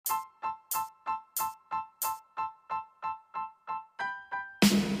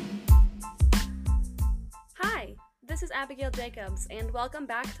this is Abigail Jacobs, and welcome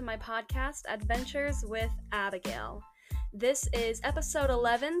back to my podcast, Adventures with Abigail. This is episode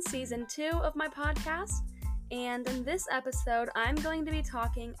 11, season 2 of my podcast, and in this episode, I'm going to be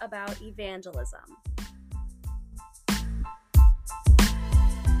talking about evangelism.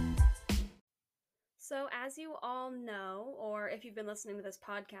 So, as you all know, or if you've been listening to this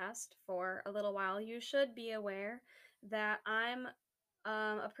podcast for a little while, you should be aware that I'm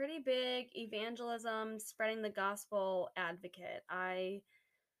a pretty big evangelism, spreading the gospel advocate. I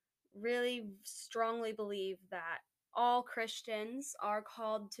really strongly believe that all Christians are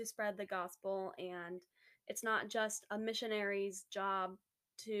called to spread the gospel, and it's not just a missionary's job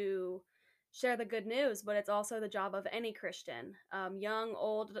to share the good news, but it's also the job of any Christian. Young,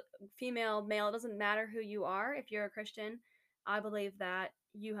 old, female, male, it doesn't matter who you are. If you're a Christian, I believe that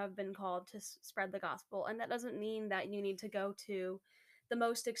you have been called to spread the gospel, and that doesn't mean that you need to go to the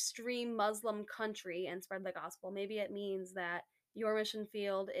most extreme Muslim country and spread the gospel. Maybe it means that your mission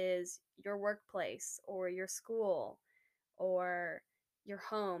field is your workplace or your school or your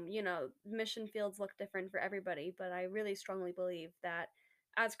home. Mission fields look different for everybody, but I really strongly believe that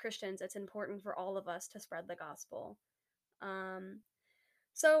as Christians, it's important for all of us to spread the gospel.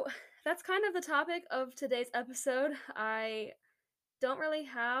 So that's kind of the topic of today's episode. I don't really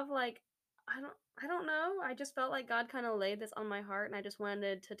have I don't know. I just felt like God kind of laid this on my heart, and I just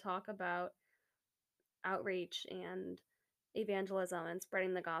wanted to talk about outreach and evangelism and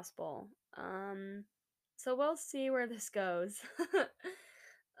spreading the gospel. So we'll see where this goes.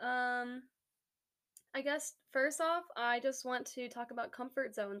 um, I guess first off, I just want to talk about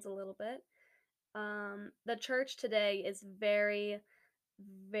comfort zones a little bit. The church today is very,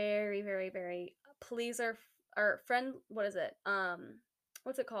 very, very, very pleaser or friend. What is it?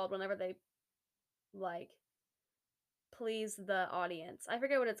 What's it called whenever they like please the audience? I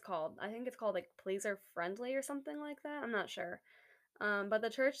forget what it's called. I think it's called like pleaser friendly or something like that. I'm not sure. But the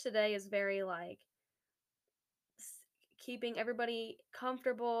church today is very keeping everybody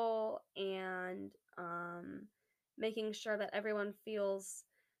comfortable and making sure that everyone feels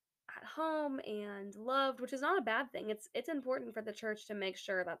at home and loved, which is not a bad thing. It's important for the church to make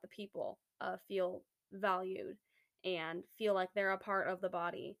sure that the people feel valued and feel like they're a part of the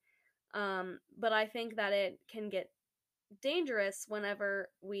body. But I think that it can get dangerous whenever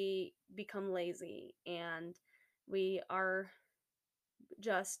we become lazy and we are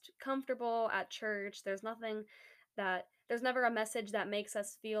just comfortable at church. There's never a message that makes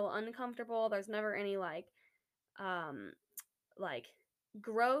us feel uncomfortable. There's never any um like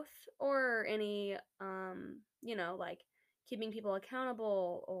growth or any like keeping people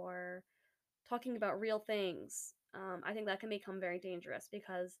accountable or talking about real things. I think that can become very dangerous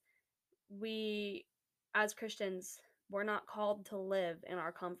because we as Christians, we're not called to live in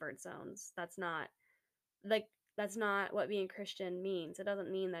our comfort zones. Like that's not what being Christian means. It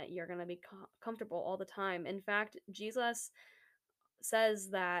doesn't mean that you're going to be comfortable all the time. In fact, Jesus says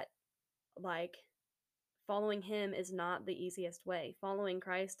that like following him is not the easiest way. Following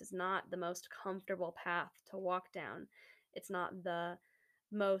Christ is not the most comfortable path to walk down. It's not the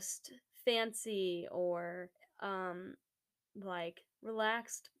most fancy or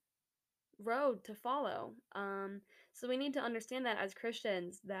relaxed road to follow. So we need to understand that as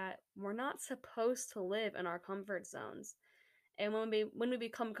Christians that we're not supposed to live in our comfort zones. And when we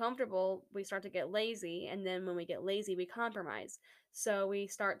become comfortable, we start to get lazy, and then when we get lazy, we compromise. So we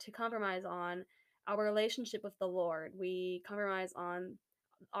start to compromise on our relationship with the Lord. We compromise on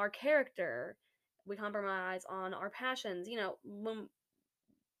our character. We compromise on our passions.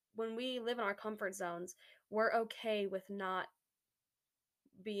 When we live in our comfort zones, we're okay with not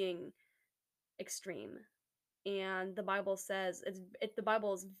being extreme. And the Bible says the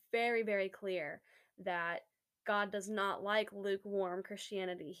Bible is very, very clear that God does not like lukewarm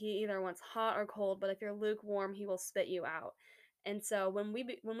Christianity. He either wants hot or cold, but if you're lukewarm, he will spit you out. And so when we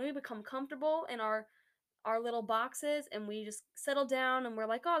become comfortable in our little boxes and we just settle down and we're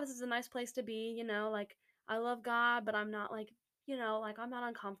like, "Oh, this is a nice place to be," like I love God, but I'm not I'm not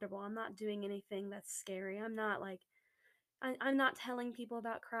uncomfortable. I'm not doing anything that's scary. I'm not telling people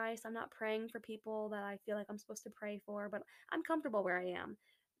about Christ. I'm not praying for people that I feel like I'm supposed to pray for, but I'm comfortable where I am.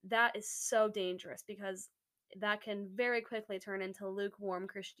 That is so dangerous because that can very quickly turn into lukewarm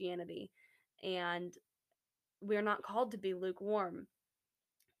Christianity, and we're not called to be lukewarm.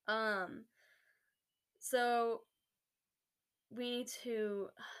 Um, so we need to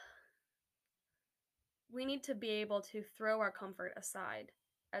we need to be able to throw our comfort aside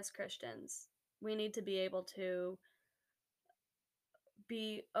as Christians. We need to be able to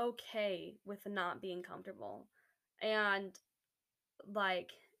be okay with not being comfortable. And like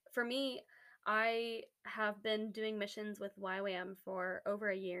for me, I have been doing missions with YWAM for over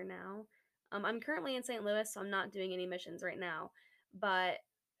a year now. I'm currently in St. Louis, so I'm not doing any missions right now. But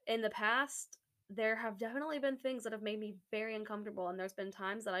in the past, there have definitely been things that have made me very uncomfortable, and there's been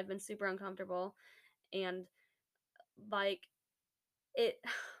times that I've been super uncomfortable, and like it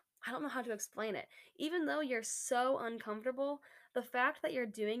I don't know how to explain it. Even though you're so uncomfortable, the fact that you're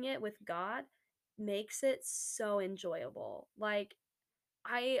doing it with God makes it so enjoyable. Like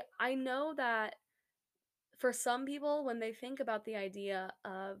I know that for some people when they think about the idea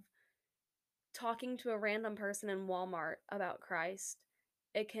of talking to a random person in Walmart about Christ,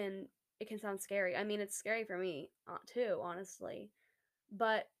 it can it can sound scary. I mean, it's scary for me too, honestly.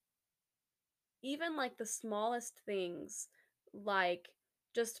 But even like the smallest things, like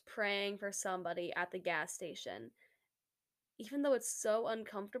just praying for somebody at the gas station, even though it's so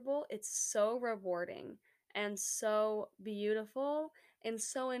uncomfortable, it's so rewarding and so beautiful and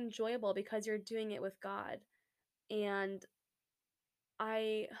so enjoyable because you're doing it with God. And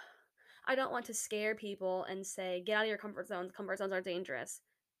I I don't want to scare people and say get out of your comfort zones. Comfort zones are dangerous.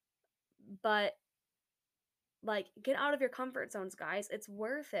 But like get out of your comfort zones, guys. It's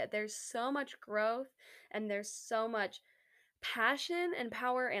worth it. There's so much growth and there's so much passion and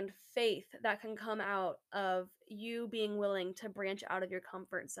power and faith that can come out of you being willing to branch out of your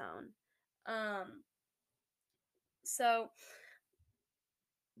comfort zone. Um, so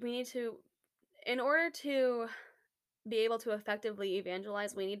we need to, in order to be able to effectively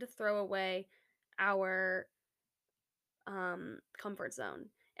evangelize, we need to throw away our comfort zone.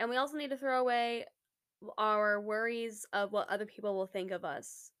 And we also need to throw away our worries of what other people will think of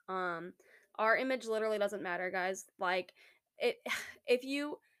us. Our image literally doesn't matter, guys. Like it if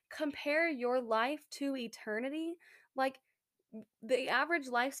you compare your life to eternity, like the average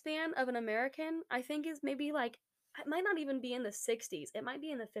lifespan of an American, I think is maybe like it might not even be in the 60s. It might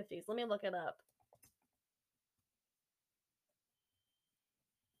be in the 50s. Let me look it up.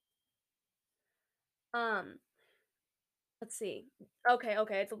 Um, let's see. Okay,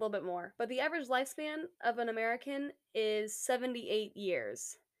 it's a little bit more. But the average lifespan of an American is 78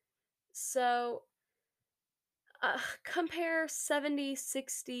 years. So, compare 70,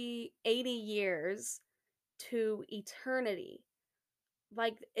 60, 80 years to eternity.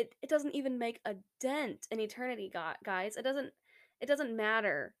 Like it doesn't even make a dent in eternity, guys. It doesn't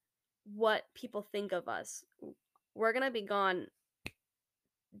matter what people think of us. We're going to be gone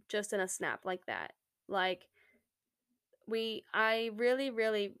just in a snap like that. Like I really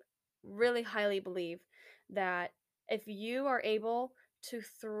really highly believe that if you are able to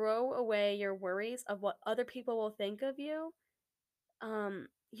throw away your worries of what other people will think of you,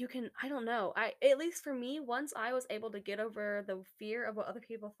 you can, I don't know, I at least for me, once I was able to get over the fear of what other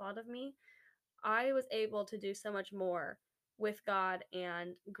people thought of me, I was able to do so much more with God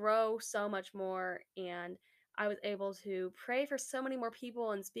and grow so much more. And I was able to pray for so many more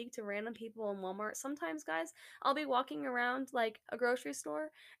people and speak to random people in Walmart. Sometimes, guys, I'll be walking around like a grocery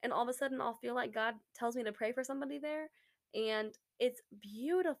store and all of a sudden I'll feel like God tells me to pray for somebody there. And it's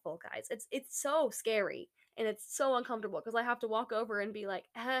beautiful, guys. It's so scary and it's so uncomfortable because I have to walk over and be like,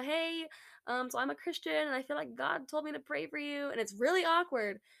 hey, so I'm a Christian and I feel like God told me to pray for you. And it's really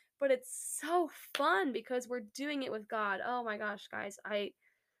awkward, but it's so fun because we're doing it with God. Oh my gosh, guys. I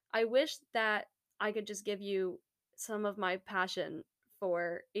wish that I could just give you some of my passion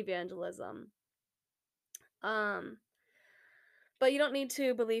for evangelism. Um but you don't need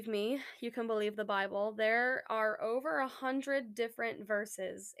to believe me. You can believe the Bible. There are over 100 different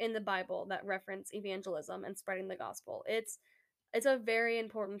verses in the Bible that reference evangelism and spreading the gospel. It's a very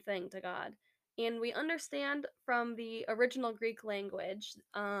important thing to God. And we understand from the original Greek language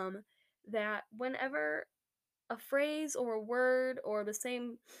that whenever a phrase or a word or the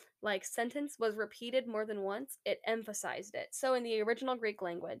same like sentence was repeated more than once, it emphasized it. So in the original Greek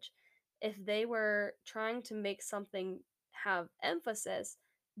language, if they were trying to make something have emphasis,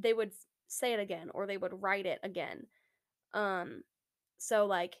 they would say it again or they would write it again. Um so,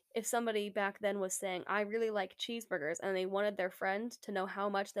 like, if somebody back then was saying, I really like cheeseburgers, and they wanted their friend to know how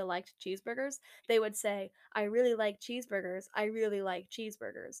much they liked cheeseburgers, they would say, I really like cheeseburgers, I really like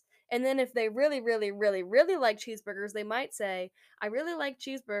cheeseburgers. And then if they really like cheeseburgers, they might say, I really like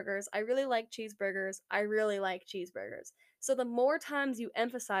cheeseburgers, I really like cheeseburgers, I really like cheeseburgers. So the more times you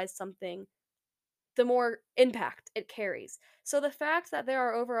emphasize something, the more impact it carries. So the fact that there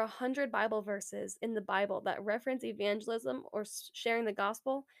are over 100 Bible verses in the Bible that reference evangelism or sharing the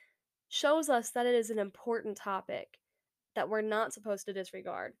gospel shows us that it is an important topic that we're not supposed to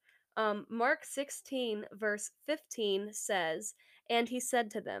disregard. Mark 16, verse 15 says, And he said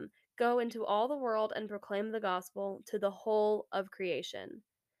to them, Go into all the world and proclaim the gospel to the whole of creation.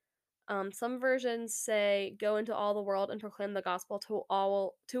 Some versions say, "Go into all the world and proclaim the gospel to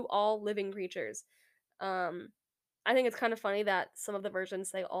all living creatures." Um, I think it's kind of funny that some of the versions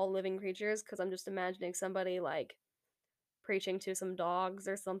say all living creatures because I'm just imagining somebody like preaching to some dogs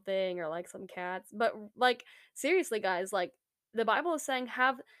or something or like some cats. But like seriously guys, like the Bible is saying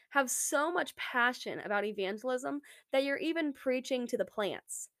have so much passion about evangelism that you're even preaching to the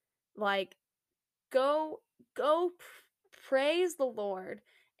plants. Like go praise the Lord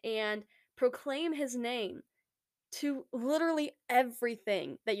and proclaim his name to literally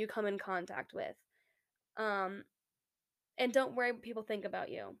everything that you come in contact with. Um and don't worry what people think about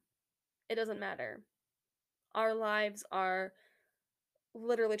you. It doesn't matter. Our lives are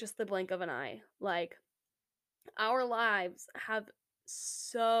literally just the blink of an eye. Like our lives have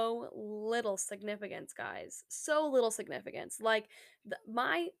so little significance, guys. So little significance. Like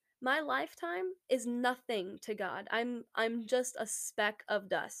my lifetime is nothing to God. I'm just a speck of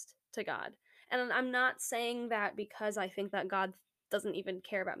dust to God. And I'm not saying that because I think that God doesn't even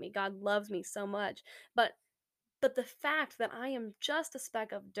care about me. God loves me so much. But the fact that I am just a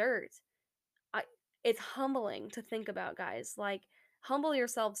speck of dirt, I it's humbling to think about, guys. Like humble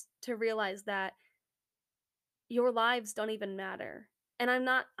yourselves to realize that your lives don't even matter. And I'm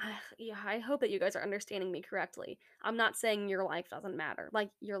not yeah, I hope that you guys are understanding me correctly. I'm not saying your life doesn't matter.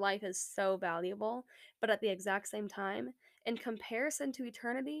 Like your life is so valuable, but at the exact same time, in comparison to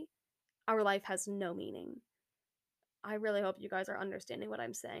eternity, our life has no meaning. I really hope you guys are understanding what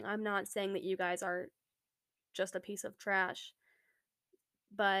I'm saying. I'm not saying that you guys are just a piece of trash,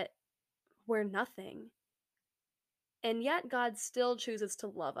 but we're nothing. And yet God still chooses to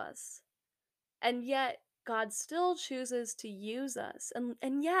love us. And yet God still chooses to use us.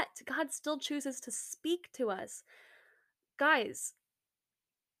 And yet God still chooses to speak to us. Guys,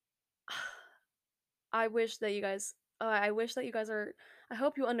 I wish that you guys are I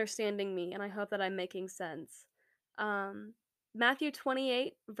hope you understanding me and I hope that I'm making sense. Um Matthew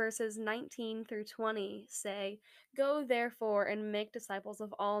 28 verses 19 through 20 say, "Go therefore and make disciples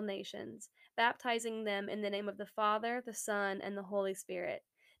of all nations, baptizing them in the name of the Father, the Son, and the Holy Spirit,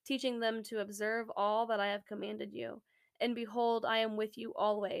 teaching them to observe all that I have commanded you. And behold, I am with you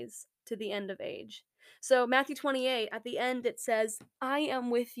always to the end of age." So Matthew 28 at the end it says, "I am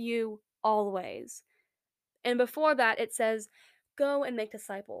with you always." And before that, it says, "Go and make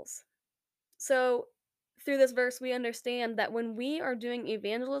disciples." So, through this verse, we understand that when we are doing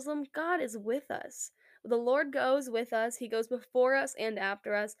evangelism, God is with us. The Lord goes with us, He goes before us and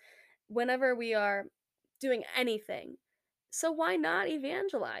after us whenever we are doing anything. So, why not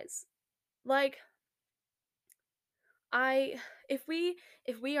evangelize? Like, I if we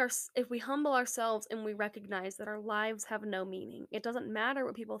humble ourselves and we recognize that our lives have no meaning. It doesn't matter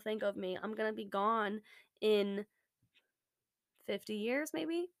what people think of me. I'm going to be gone in 50 years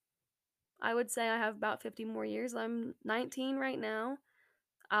maybe. I would say I have about 50 more years. I'm 19 right now.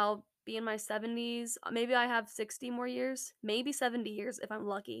 I'll be in my 70s. Maybe I have 60 more years, maybe 70 years if I'm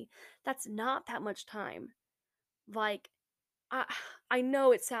lucky. That's not that much time. Like I I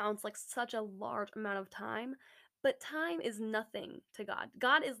know it sounds like such a large amount of time, but time is nothing to God.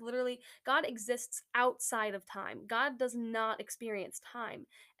 God exists outside of time. God does not experience time.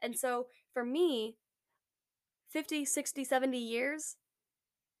 And so for me, 50, 60, 70 years,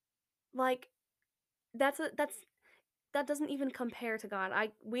 like that's that doesn't even compare to God.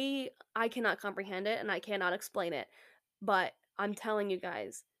 I cannot comprehend it and I cannot explain it. But I'm telling you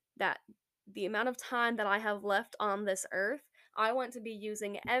guys that the amount of time that I have left on this earth, I want to be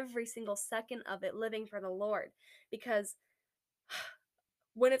using every single second of it living for the Lord because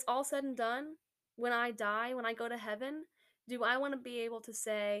when it's all said and done, when I die, when I go to heaven, do I want to be able to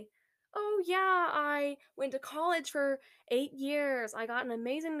say, "Oh yeah, I went to college for 8 years. I got an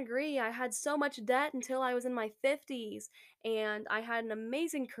amazing degree. I had so much debt until I was in my 50s and I had an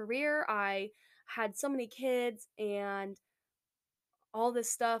amazing career. I had so many kids and all this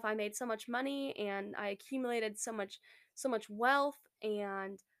stuff. I made so much money and I accumulated so much wealth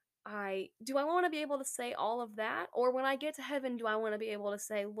and I want to be able to say all of that or when I get to heaven do I want to be able to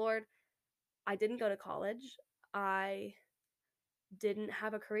say, "Lord, I didn't go to college. I didn't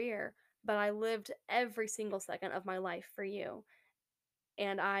have a career, but I lived every single second of my life for you.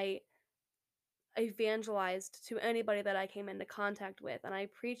 And I evangelized to anybody that I came into contact with, and I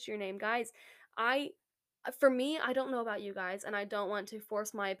preached your name." Guys, I for me, I don't know about you guys, and I don't want to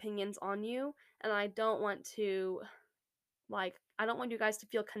force my opinions on you, and I don't want to I don't want you guys to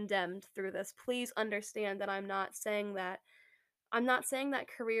feel condemned through this. Please understand that I'm not saying that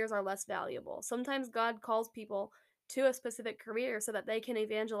careers are less valuable. Sometimes God calls people to a specific career so that they can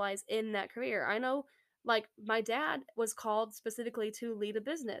evangelize in that career. I know, like, my dad was called specifically to lead a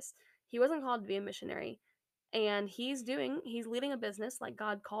business. He wasn't called to be a missionary, and he's leading a business like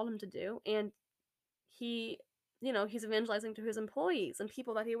God called him to do, and he he's evangelizing to his employees and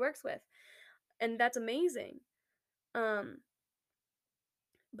people that he works with, and that's amazing. Um,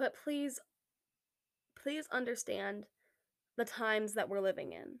 but please understand the times that we're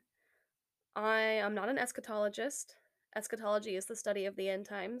living in. I am not an eschatologist. Eschatology is the study of the end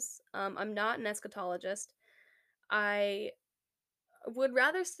times. I'm not an eschatologist. I would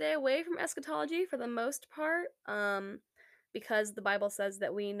rather stay away from eschatology for the most part, because the Bible says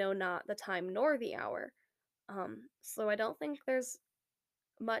that we know not the time nor the hour. So I don't think there's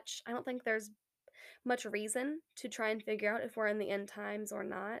much reason to try and figure out if we're in the end times or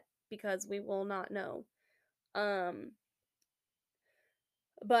not, because we will not know. Um,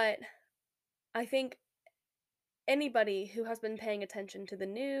 but I think anybody who has been paying attention to the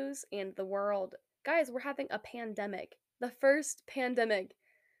news and the world, guys, we're having a pandemic. The first pandemic,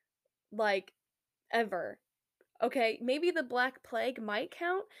 like, ever. Okay, maybe the Black Plague might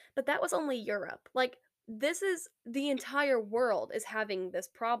count, but that was only Europe. Like, this is the entire world is having this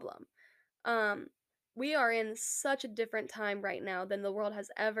problem. Um, we are in such a different time right now than the world has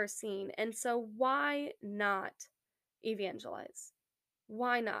ever seen, and so why not evangelize?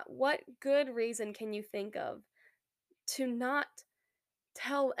 Why not? What good reason can you think of to not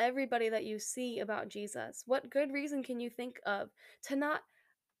tell everybody that you see about Jesus? What good reason can you think of to not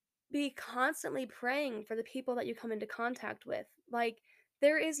be constantly praying for the people that you come into contact with? Like,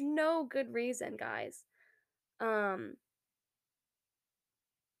 there is no good reason, guys. Um,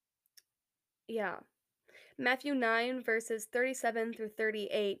 yeah. Matthew 9, verses 37 through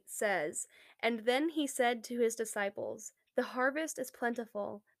 38 says, "And then he said to his disciples, 'The harvest is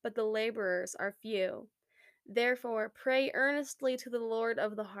plentiful, but the laborers are few. Therefore, pray earnestly to the Lord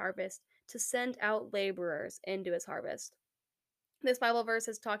of the harvest to send out laborers into his harvest.'" This Bible verse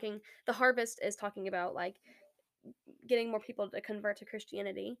is the harvest is talking about like getting more people to convert to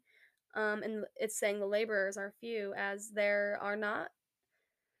Christianity. And it's saying the laborers are few, as there are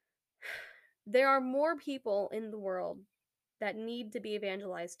more people in the world that need to be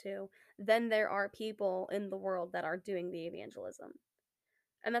evangelized to than there are people in the world that are doing the evangelism.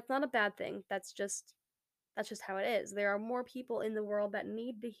 And that's not a bad thing. That's just how it is. There are more people in the world that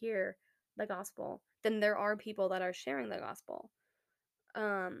need to hear the gospel than there are people that are sharing the gospel.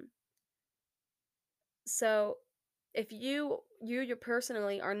 Um so if you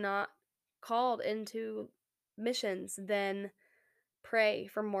personally are not called into missions, then pray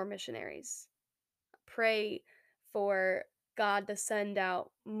for more missionaries. Pray for God to send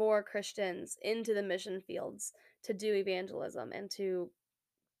out more Christians into the mission fields to do evangelism and to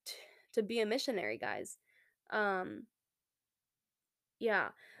be a missionary, guys. Um yeah.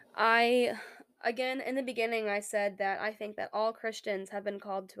 I again in the beginning I said that I think that all Christians have been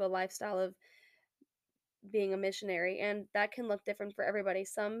called to a lifestyle of being a missionary, and that can look different for everybody.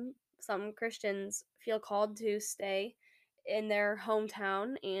 Some Christians feel called to stay in their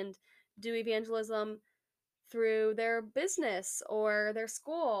hometown and do evangelism through their business or their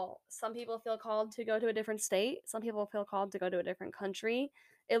school. Some people feel called to go to a different state. Some people feel called to go to a different country.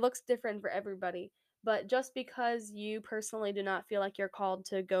 It looks different for everybody. But just because you personally do not feel like you're called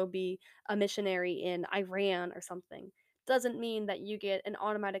to go be a missionary in Iran or something, doesn't mean that you get an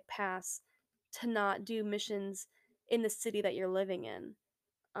automatic pass to not do missions in the city that you're living in.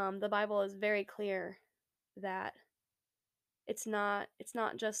 The Bible is very clear that it's not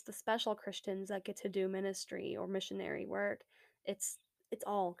just the special Christians that get to do ministry or missionary work. It's it's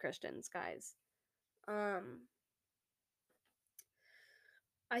all Christians, guys. Um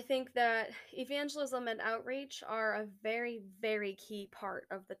I think that evangelism and outreach are a very, very key part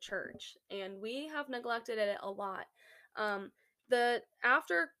of the church, and we have neglected it a lot. The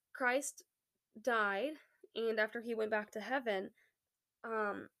After Christ died and after he went back to heaven,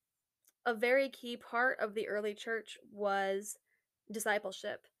 um, a very key part of the early church was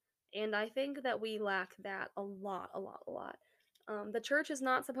discipleship. And I think that we lack that a lot, a lot, a lot. The church is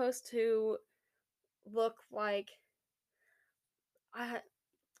not supposed to look like I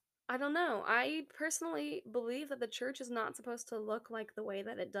I don't know. I personally believe that the church is not supposed to look like the way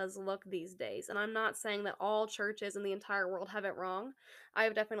that it does look these days. And I'm not saying that all churches in the entire world have it wrong. I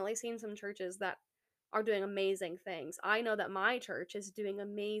have definitely seen some churches that are doing amazing things. I know that my church is doing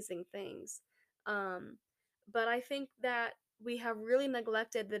amazing things. Um, but I think that we have really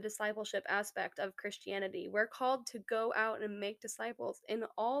neglected the discipleship aspect of Christianity. We're called to go out and make disciples in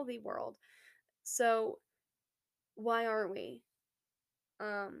all the world. So why aren't we?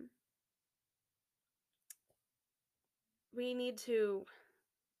 Um, we need to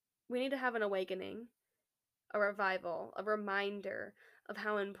we need to have an awakening, a revival, a reminder of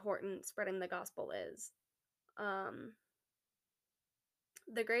how important spreading the gospel is. Um,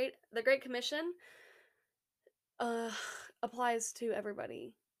 the Great Commission uh applies to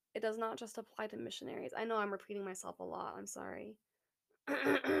everybody. It does not just apply to missionaries. I know I'm repeating myself a lot. I'm sorry.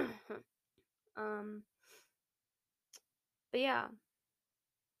 um, but yeah.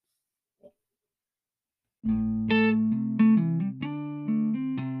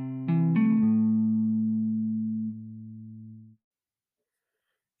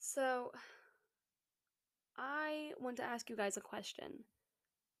 So I want to ask you guys a question.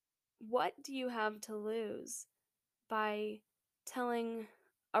 What do you have to lose by telling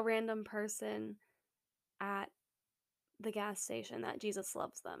a random person at the gas station that Jesus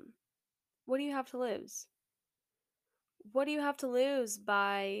loves them? What do you have to lose? What do you have to lose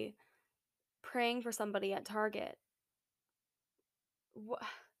by praying for somebody at Target? Wha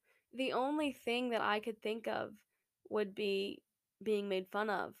The only thing that I could think of would be being made fun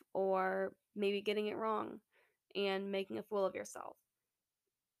of or maybe getting it wrong and making a fool of yourself.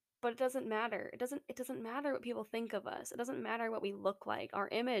 But it doesn't matter. It doesn't matter what people think of us. It doesn't matter what we look like, our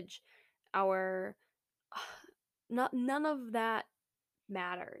image, our not none of that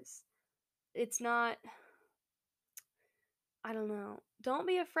matters. It's not I don't know. Don't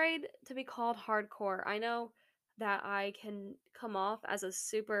be afraid to be called hardcore. I know that I can come off as a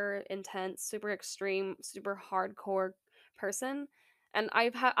super intense, super extreme, super hardcore person, and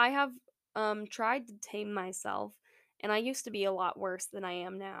I have tried to tame myself, and I used to be a lot worse than I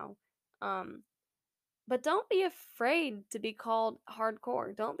am now. Um but don't be afraid to be called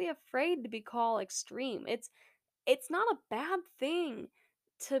hardcore. Don't be afraid to be called extreme. It's not a bad thing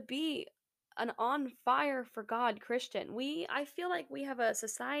to be an on fire for God Christian. I feel like we have a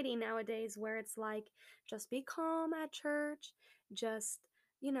society nowadays where it's like just be calm at church, just,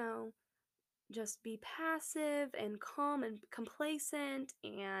 you know, just be passive and calm and complacent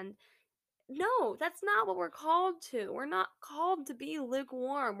and no, that's not what we're called to. We're not called to be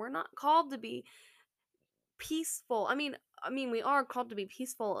lukewarm. We're not called to be peaceful. I mean we are called to be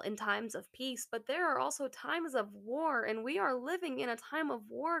peaceful in times of peace, but there are also times of war and we are living in a time of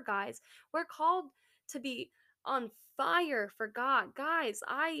war, guys. We're called to be on fire for God. Guys,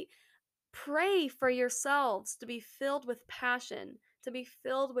 I pray for yourselves to be filled with passion, to be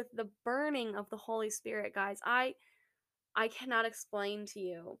filled with the burning of the Holy Spirit, guys. I cannot explain to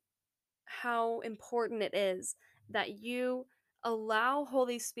you how important it is that you allow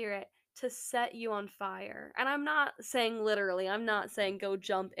Holy Spirit to set you on fire. And I'm not saying literally, I'm not saying go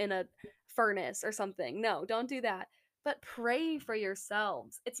jump in a furnace or something. No, don't do that. But pray for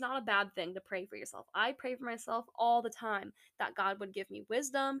yourselves. It's not a bad thing to pray for yourself. I pray for myself all the time that God would give me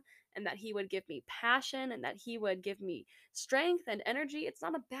wisdom and that He would give me passion and that He would give me strength and energy. It's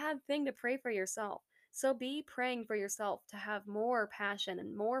not a bad thing to pray for yourself. So be praying for yourself to have more passion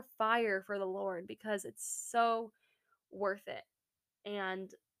and more fire for the Lord because it's so worth it.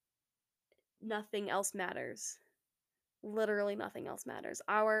 And nothing else matters. Literally nothing else matters.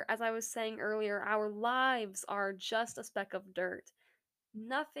 As I was saying earlier, our lives are just a speck of dirt.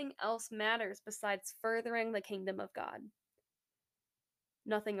 Nothing else matters besides furthering the kingdom of God.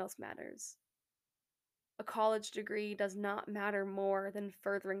 Nothing else matters. A college degree does not matter more than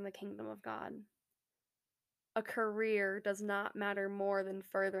furthering the kingdom of God. A career does not matter more than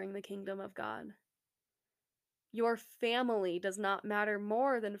furthering the kingdom of God. Your family does not matter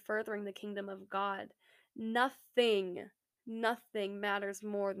more than furthering the kingdom of God. Nothing, nothing matters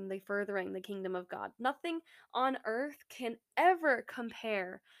more than the furthering the kingdom of God. Nothing on earth can ever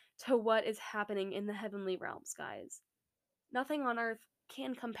compare to what is happening in the heavenly realms, guys. Nothing on earth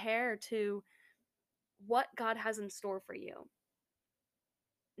can compare to what God has in store for you.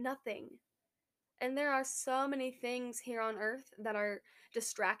 Nothing. And there are so many things here on earth that are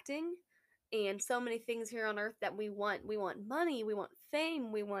distracting and so many things here on earth that we want. We want money, we want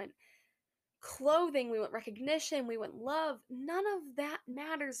fame, we want clothing, we want recognition, we want love. None of that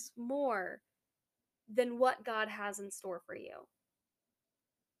matters more than what God has in store for you.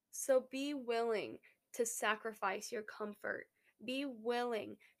 So be willing to sacrifice your comfort. Be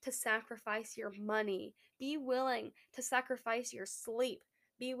willing to sacrifice your money. Be willing to sacrifice your sleep.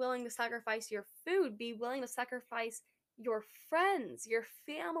 Be willing to sacrifice your food. Be willing to sacrifice your friends, your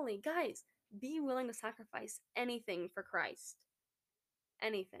family. Guys, be willing to sacrifice anything for Christ.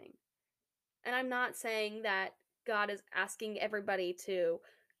 Anything. And I'm not saying that God is asking everybody to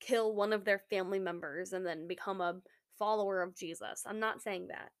kill one of their family members and then become a follower of Jesus. I'm not saying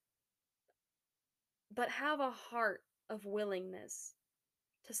that. But have a heart of willingness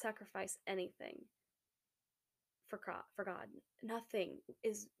to sacrifice anything for God.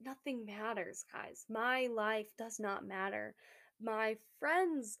 Nothing matters, guys. My life does not matter. My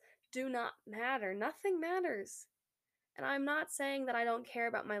friends do not matter. Nothing matters. And I'm not saying that I don't care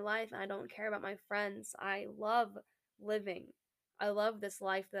about my life and I don't care about my friends. I love living. I love this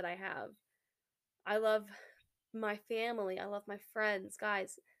life that I have. I love my family. I love my friends.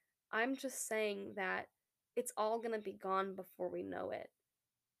 Guys, I'm just saying that it's all going to be gone before we know it.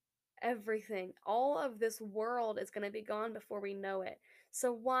 Everything, all of this world is going to be gone before we know it.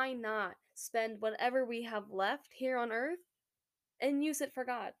 So why not spend whatever we have left here on earth and use it for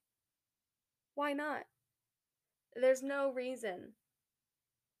God? Why not? There's no reason.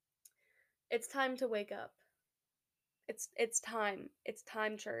 It's time to wake up. It's time. It's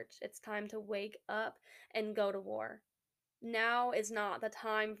time, church. It's time to wake up and go to war. Now is not the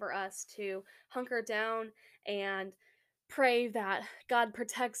time for us to hunker down and pray that God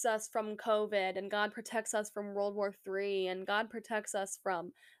protects us from COVID and God protects us from World War III and God protects us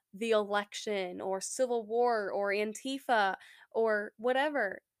from the election or civil war or Antifa or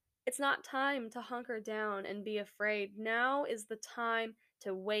whatever. It's not time to hunker down and be afraid. Now is the time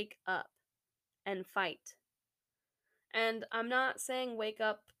to wake up and fight. And I'm not saying wake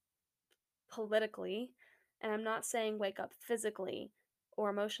up politically, and I'm not saying wake up physically or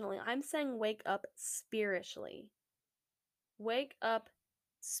emotionally. I'm saying wake up spiritually. Wake up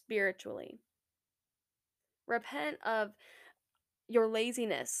spiritually. Repent of your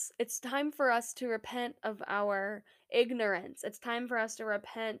laziness. It's time for us to repent of our ignorance. It's time for us to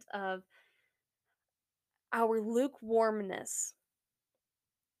repent of our lukewarmness.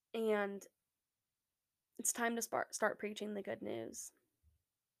 And it's time to start preaching the good news.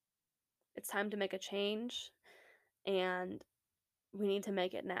 It's time to make a change, and we need to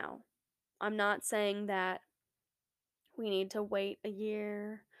make it now. I'm not saying that we need to wait a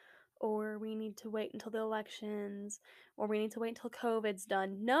year, or we need to wait until the elections, or we need to wait until COVID's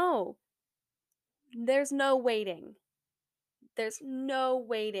done. No! There's no waiting. There's no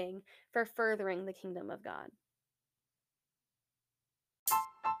waiting for furthering the kingdom of God.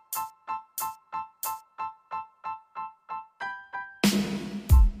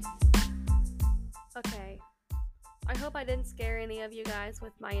 Okay. I hope I didn't scare any of you guys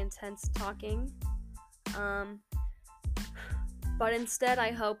with my intense talking. But instead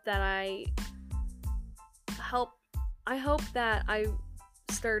I hope that I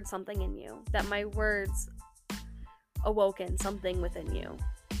stirred something in you, that my words awoken something within you.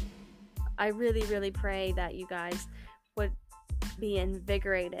 I really, really pray that you guys would be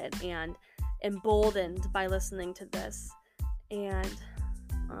invigorated and emboldened by listening to this. And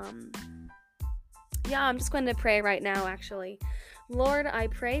I'm just going to pray right now, actually. Lord, I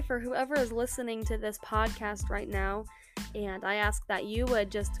pray for whoever is listening to this podcast right now, and I ask that you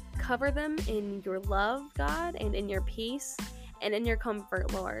would just cover them in your love, God, and in your peace, and in your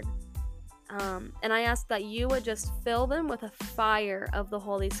comfort, Lord. And I ask that you would just fill them with a fire of the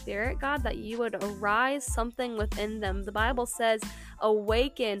Holy Spirit, God, that you would arise something within them. The Bible says,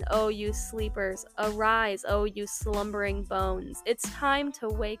 "Awaken, O you sleepers, arise, O you slumbering bones." It's time to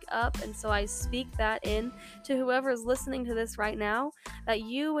wake up, and so I speak that in to whoever is listening to this right now, that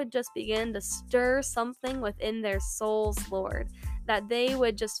you would just begin to stir something within their souls, Lord, that they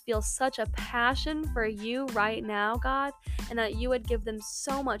would just feel such a passion for you right now, God, and that you would give them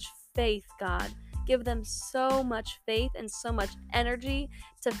so much faith, God. Give them so much faith and so much energy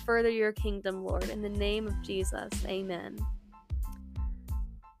to further your kingdom, Lord. In the name of Jesus, amen.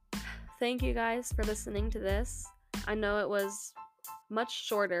 Thank you guys for listening to this. I know it was much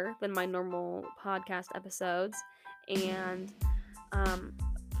shorter than my normal podcast episodes and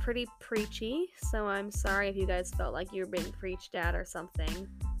pretty preachy, so I'm sorry if you guys felt like you were being preached at or something.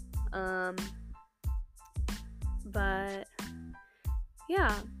 But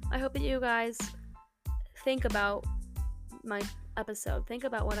yeah, I hope that you guys think about my episode. Think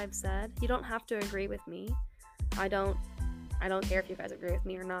about what I've said. You don't have to agree with me. I don't care if you guys agree with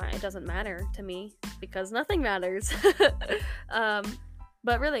me or not. It doesn't matter to me because nothing matters.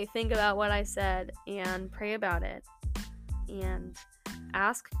 But really think about what I said and pray about it. And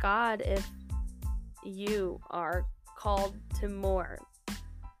ask God if you are called to more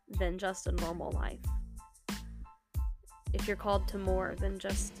than just a normal life. If you're called to more than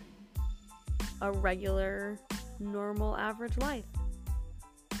just a regular, normal, average life.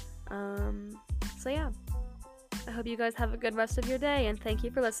 So yeah. I hope you guys have a good rest of your day, and thank you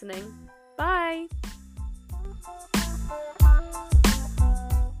for listening. Bye!